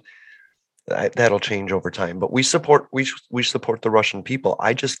 And That'll change over time, but we support the Russian people.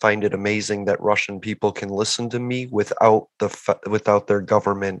 I just find it amazing that Russian people can listen to me without their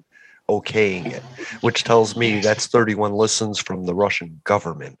government okaying it, which tells me that's 31 listens from the Russian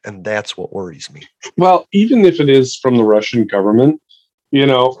government, and that's what worries me. Well, even if it is from the Russian government,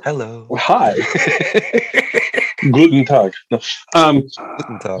 hello, hi, guten tag. No.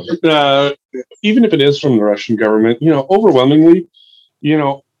 Guten tag. Even if it is from the Russian government, overwhelmingly,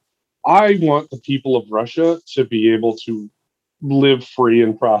 I want the people of Russia to be able to live free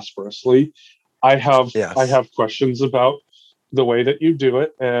and prosperously. I have questions about the way that you do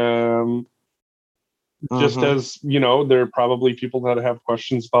it. Just as, there are probably people that have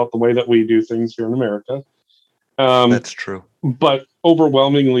questions about the way that we do things here in America. That's true. But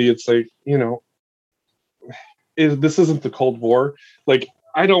overwhelmingly, it's like, this isn't the Cold War. Like,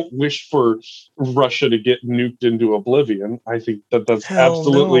 I don't wish for Russia to get nuked into oblivion. I think that's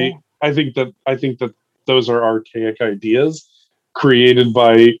absolutely... No. I think that those are archaic ideas created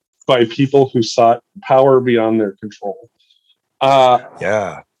by people who sought power beyond their control.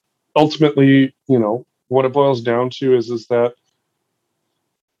 Ultimately, what it boils down to is that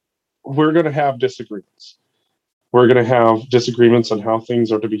we're going to have disagreements. We're going to have disagreements on how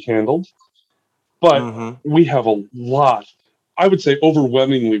things are to be handled. But we have a lot. I would say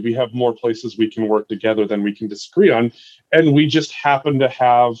overwhelmingly, we have more places we can work together than we can disagree on. And we just happen to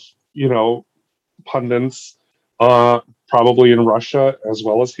have, pundits, probably in Russia as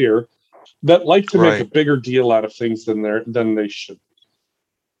well as here, that like to make a bigger deal out of things than they should.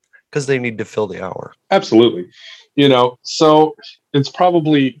 Because they need to fill the hour. Absolutely. So it's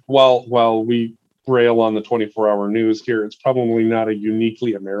probably, while we rail on the 24-hour news here, it's probably not a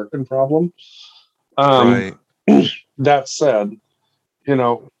uniquely American problem. That said,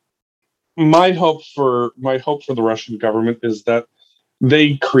 my hope for the Russian government is that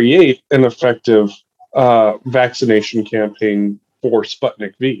they create an effective vaccination campaign for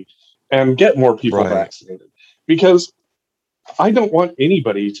Sputnik V and get more people vaccinated. Because I don't want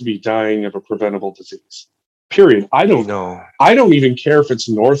anybody to be dying of a preventable disease. Period. I don't know. I don't even care if it's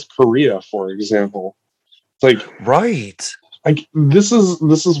North Korea, for example. It's like this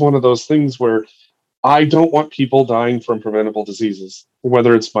is one of those things where I don't want people dying from preventable diseases,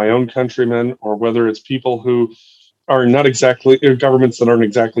 whether it's my own countrymen or whether it's people who are not exactly governments that aren't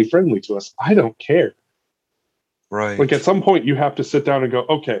exactly friendly to us. I don't care. Like at some point you have to sit down and go,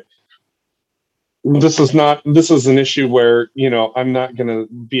 okay, this is an issue where, I'm not going to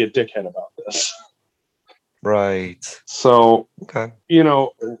be a dickhead about this. So,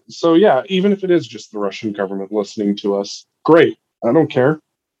 so yeah, even if it is just the Russian government listening to us, great. I don't care.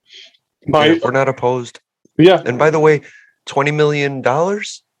 We're not opposed. Yeah. And by the way, $20 million,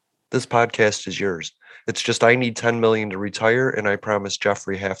 this podcast is yours. It's just I need 10 million to retire, and I promised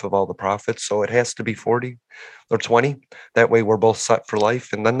Jeffrey half of all the profits, so it has to be 40 or 20. That way we're both set for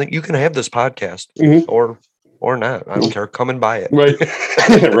life, and then you can have this podcast or not. I don't care. Come and buy it. Right.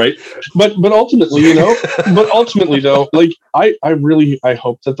 But ultimately, though, like I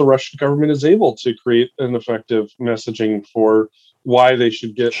hope that the Russian government is able to create an effective messaging for why they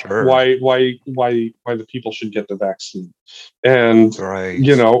should get why the people should get the vaccine. And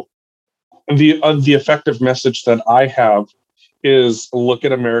the effective message that I have is look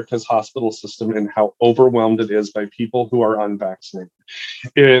at America's hospital system and how overwhelmed it is by people who are unvaccinated.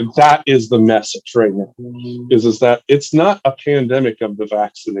 And that is the message right now, is that it's not a pandemic of the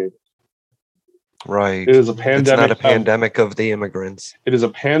vaccinated. Right. It is a pandemic. It's not a pandemic of the immigrants. It is a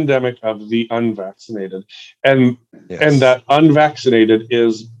pandemic of the unvaccinated. And that unvaccinated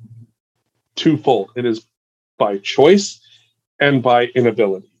is twofold. It is by choice and by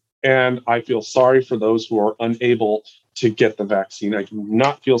inability. And I feel sorry for those who are unable to get the vaccine. I do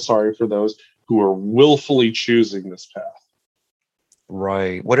not feel sorry for those who are willfully choosing this path.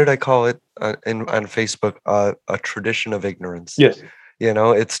 Right. What did I call it on Facebook? A tradition of ignorance. Yes.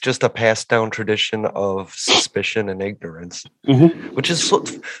 It's just a passed down tradition of suspicion and ignorance, which is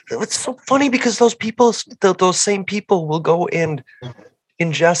it's so funny because those people, those same people will go and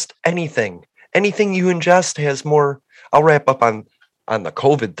ingest anything. Anything you ingest has more. I'll wrap up on the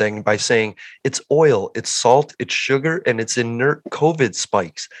COVID thing by saying it's oil, it's salt, it's sugar, and it's inert COVID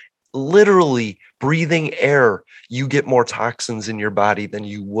spikes. Literally breathing air, you get more toxins in your body than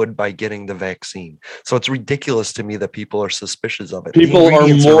you would by getting the vaccine. So it's ridiculous to me that people are suspicious of it. People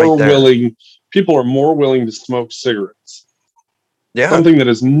are more willing to smoke cigarettes. Yeah. Something that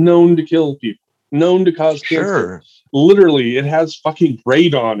is known to kill people, known to cause cancer. Literally, it has fucking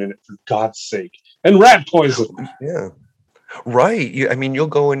radon in it, for God's sake. And rat poison. Yeah. Right. You'll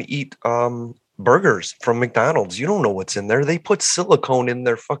go and eat burgers from McDonald's. You don't know what's in there. They put silicone in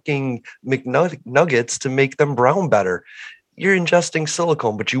their fucking McNuggets to make them brown better. You're ingesting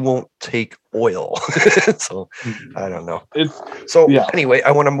silicone, but you won't take oil. So I don't know. Anyway,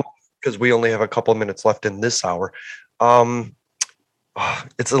 I want to move because we only have a couple of minutes left in this hour.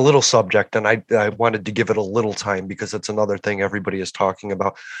 It's a little subject, and I wanted to give it a little time because it's another thing everybody is talking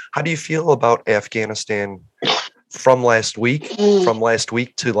about. How do you feel about Afghanistan from last week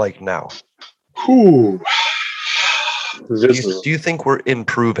to like now? Do you think we're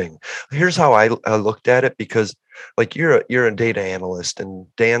improving? Here's how I looked at it, because like you're a data analyst and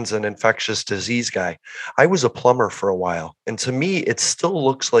Dan's an infectious disease guy. I was a plumber for a while, and to me it still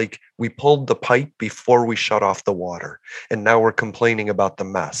looks like we pulled the pipe before we shut off the water, and now we're complaining about the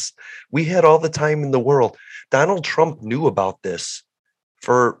mess. We had all the time in the world. Donald Trump knew about this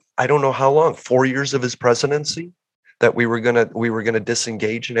for I don't know how long, 4 years of his presidency, that we were gonna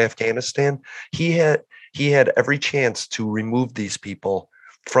disengage in Afghanistan. He had every chance to remove these people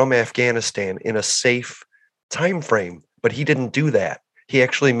from Afghanistan in a safe time frame, but he didn't do that. He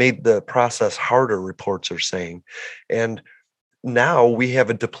actually made the process harder, reports are saying. And now we have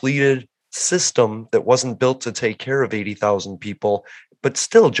a depleted system that wasn't built to take care of 80,000 people, but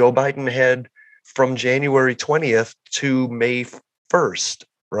still Joe Biden had from January 20th to May 1st,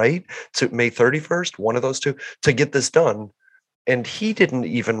 right? To May 31st, one of those two, to get this done. And he didn't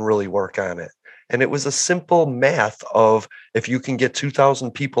even really work on it. And it was a simple math of if you can get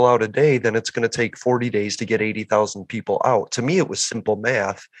 2,000 people out a day, then it's going to take 40 days to get 80,000 people out. To me, it was simple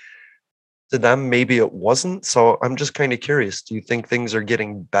math. To them, maybe it wasn't. So I'm just kind of curious. Do you think things are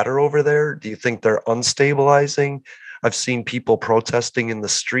getting better over there? Do you think they're unstabilizing? I've seen people protesting in the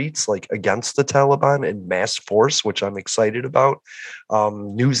streets, like against the Taliban in mass force, which I'm excited about.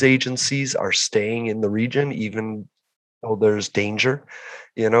 News agencies are staying in the region, even though there's danger.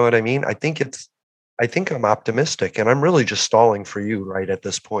 You know what I mean? I think I'm optimistic, and I'm really just stalling for you right at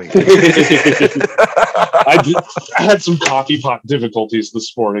this point. I had some coffee pot difficulties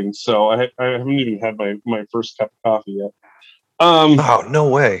this morning, so I haven't even had my first cup of coffee yet. Oh, no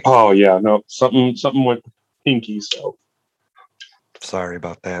way. Oh yeah, no, something went hinky, so sorry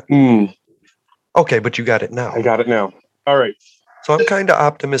about that. Mm. Okay, but you got it now. I got it now. All right. So I'm kind of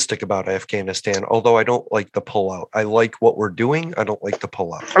optimistic about Afghanistan, although I don't like the pullout. I like what we're doing. I don't like the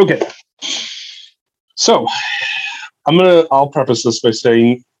pullout. Okay. So I'll preface this by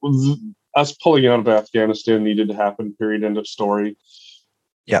saying us pulling out of Afghanistan needed to happen, period, end of story.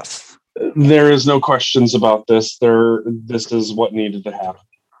 Yes. There is no questions about this. This is what needed to happen.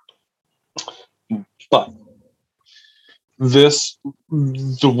 But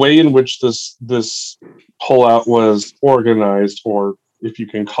the way in which this pullout was organized, or if you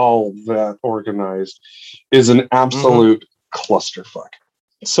can call that organized, is an absolute clusterfuck.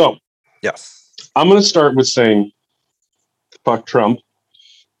 So, yes. I'm going to start with saying fuck Trump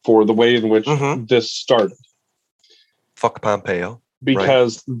for the way in which this started. Fuck Pompeo.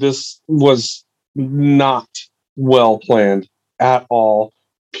 Because this was not well planned at all,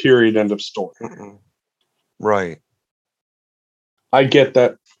 period, end of story. Right. I get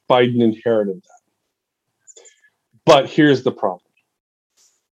that Biden inherited that. But here's the problem.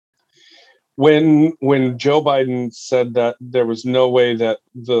 When Joe Biden said that there was no way that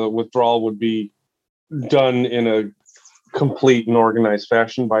the withdrawal would be done in a complete and organized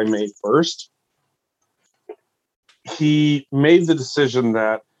fashion by May 1st, he made the decision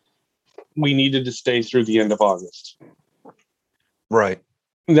that we needed to stay through the end of August. Right.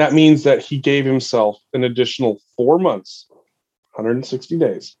 That means that he gave himself an additional 4 months, 160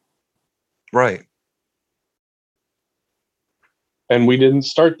 days. Right. And we didn't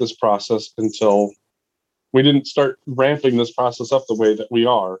start this process we didn't start ramping this process up the way that we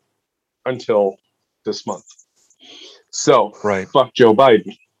are until this month. So, fuck Joe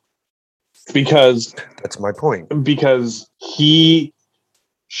Biden. Because that's my point. Because he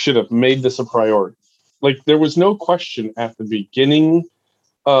should have made this a priority. Like, there was no question at the beginning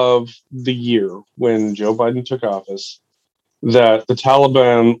of the year when Joe Biden took office that the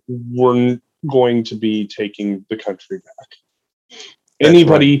Taliban weren't going to be taking the country back.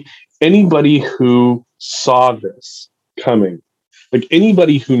 Anybody who saw this coming, like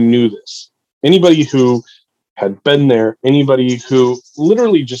anybody who knew this, anybody who had been there, anybody who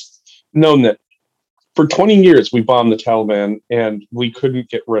literally just known that for 20 years we bombed the Taliban and we couldn't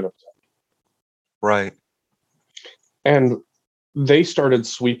get rid of them. Right. And they started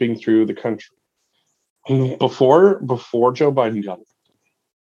sweeping through the country before Joe Biden got it.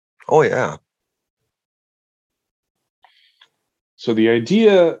 Oh yeah. So the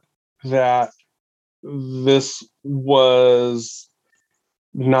idea that this was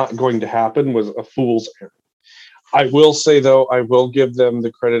not going to happen was a fool's errand. I will say, though, I will give them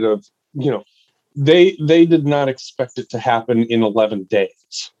the credit of, they did not expect it to happen in 11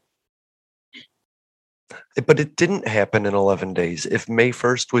 days. But it didn't happen in 11 days. If May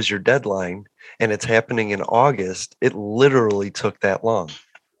 1st was your deadline and it's happening in August, it literally took that long.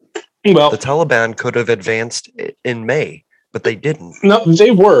 Well, the Taliban could have advanced in May, but they didn't. No,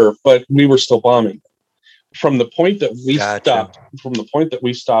 they were, but we were still bombing. From the point that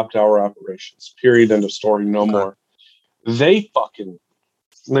we stopped our operations, period, end of story, no more. They fucking,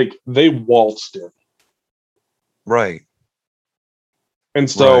 they waltzed in. Right. And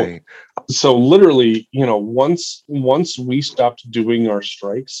so, so literally, once we stopped doing our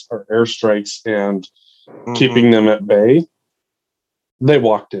strikes, our airstrikes, and keeping them at bay, they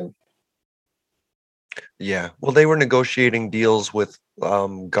walked in. Yeah. Well, they were negotiating deals with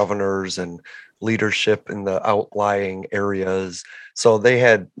governors and leadership in the outlying areas. So they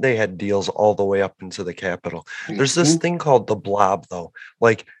had deals all the way up into the capital. There's this thing called the blob, though.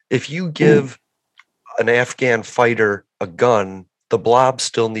 Like, if you give an Afghan fighter a gun, the blob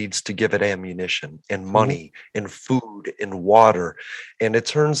still needs to give it ammunition and money and food and water. And it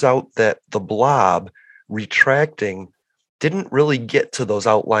turns out that the blob retracting didn't really get to those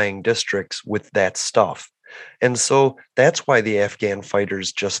outlying districts with that stuff. And so that's why the Afghan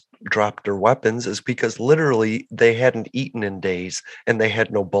fighters just dropped their weapons, is because literally they hadn't eaten in days and they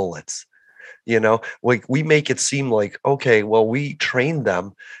had no bullets. Like, we make it seem like, okay, well, we trained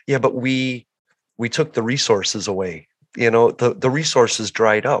them. Yeah, but we took the resources away. The resources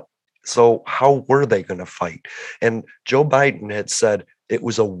dried up. So how were they going to fight? And Joe Biden had said it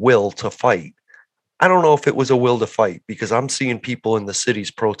was a will to fight. I don't know if it was a will to fight, because I'm seeing people in the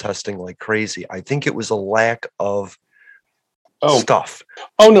cities protesting like crazy. I think it was a lack of stuff.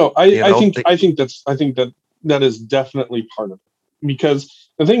 Oh no, I think that is definitely part of it.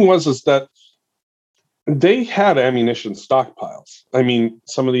 Because the thing is that they had ammunition stockpiles. I mean,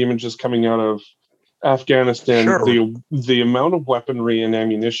 some of the images coming out of Afghanistan, the amount of weaponry and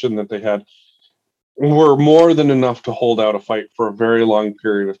ammunition that they had were more than enough to hold out a fight for a very long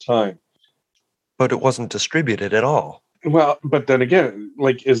period of time. But it wasn't distributed at all. Well, but then again,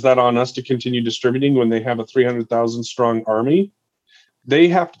 is that on us to continue distributing when they have a 300,000 strong army? They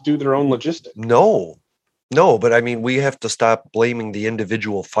have to do their own logistics. No, but I mean, we have to stop blaming the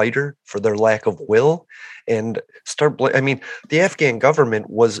individual fighter for their lack of will and start. The Afghan government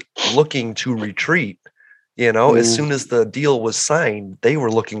was looking to retreat. As soon as the deal was signed, they were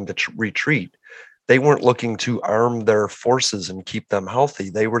looking to retreat. They weren't looking to arm their forces and keep them healthy.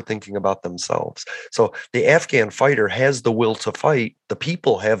 They were thinking about themselves. So the Afghan fighter has the will to fight. The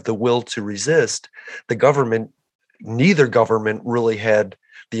people have the will to resist. Neither government really had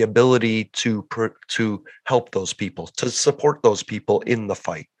the ability to help those people, to support those people in the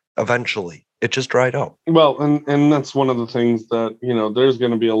fight. Eventually, it just dried up. Well, and that's one of the things that, there's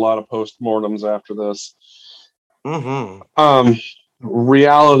going to be a lot of postmortems after this.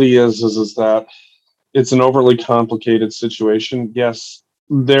 Reality is that it's an overly complicated situation. Yes,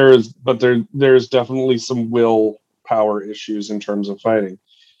 there's definitely some willpower issues in terms of fighting.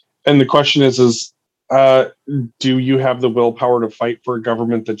 And the question is do you have the willpower to fight for a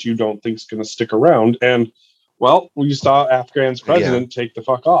government that you don't think is going to stick around? And, well, we saw Afghan's president take the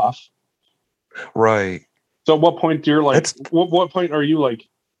fuck off. Right. So at what point do you what point are you like,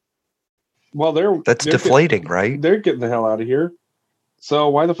 well, they're deflating, right? They're getting the hell out of here. So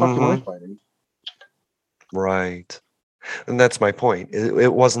why the fuck am I fighting? Right. And that's my point.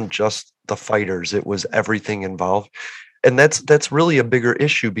 It wasn't just the fighters. It was everything involved. And that's really a bigger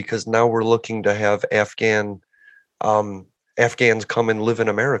issue, because now we're looking to have Afghans come and live in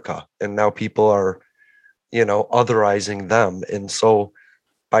America. And now people are, otherizing them. And so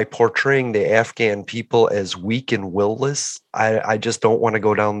by portraying the Afghan people as weak and willless, I just don't want to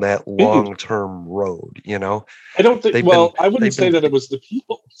go down that long-term road, I don't think, I wouldn't say that it was the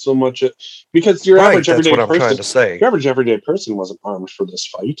people so much, because your average everyday person, I'm trying to say. Your average everyday person wasn't armed for this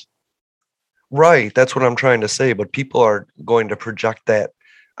fight. Right, that's what I'm trying to say, but people are going to project that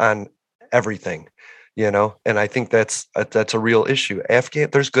on everything, and I think that's a real issue.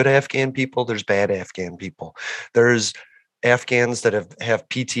 There's good Afghan people, there's bad Afghan people. There's Afghans that have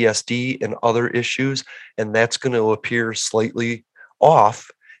PTSD and other issues, and that's going to appear slightly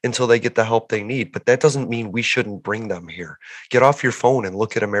off until they get the help they need. But that doesn't mean we shouldn't bring them here. Get off your phone and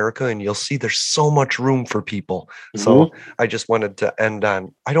look at America, and you'll see there's so much room for people. So I just wanted to end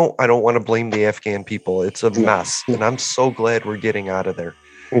on, I don't want to blame the Afghan people. It's a mess, and I'm so glad we're getting out of there.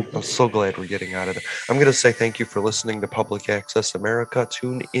 I'm so glad we're getting out of there. I'm going to say thank you for listening to Public Access America.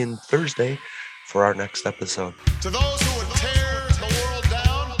 Tune in Thursday for our next episode. To those who would tear the world down.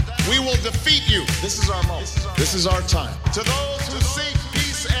 you. This is our moment. This is our time. To those who seek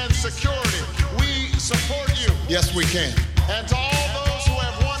peace and security, we support you. Yes, we can. And to all those who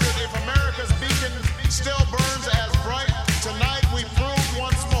have wondered if America's beacon still burns as bright, tonight we prove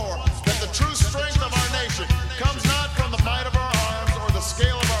once more that the true strength of our nation comes not from the might of our arms or the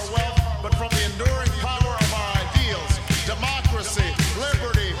scale of our wealth, but from the enduring power of our ideals, democracy,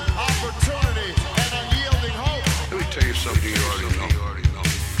 liberty, opportunity, and unyielding hope. Let me tell you something you already know.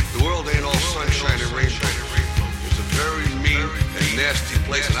 The world ain't all sunshine and rainbow. It's a very mean and nasty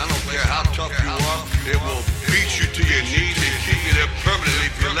place, and I don't care how tough you are, it will beat you to your knees and keep you there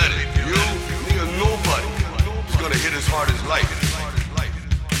permanently if you let it. You, me, or nobody is gonna hit as hard as life.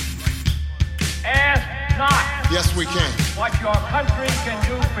 Ask not. Yes, we can. What your country can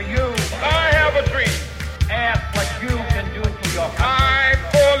do for you. I have a dream. Ask what you can do for your country. I,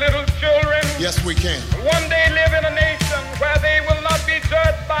 poor little children. Yes, we can. One day live in a nation where they will not be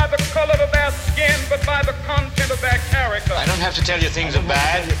judged by the color of their skin, but by the content of their character. I don't have to tell you things are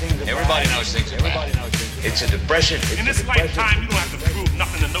bad. Everybody knows things are bad. It's a depression. In this lifetime, you don't have to prove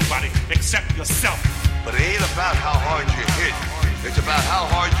nothing to nobody except yourself. But it ain't about how hard you hit. It's about how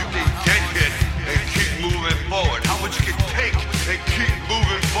hard you can get hit and keep moving forward. How much you can take and keep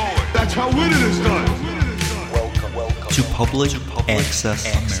moving forward. That's how winning is done. Welcome to Public Access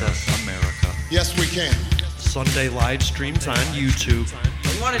America. Yes, we can. Sunday live streams on YouTube.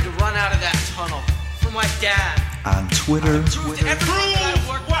 I wanted to run out of that tunnel for my dad. On Twitter.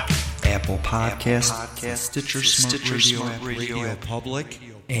 What? Apple Podcasts, Stitcher Smart Radio Public,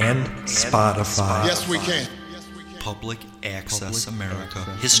 and Spotify. Yes, we can. Public Access America.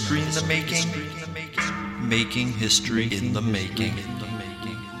 History in the making. Making history in the making.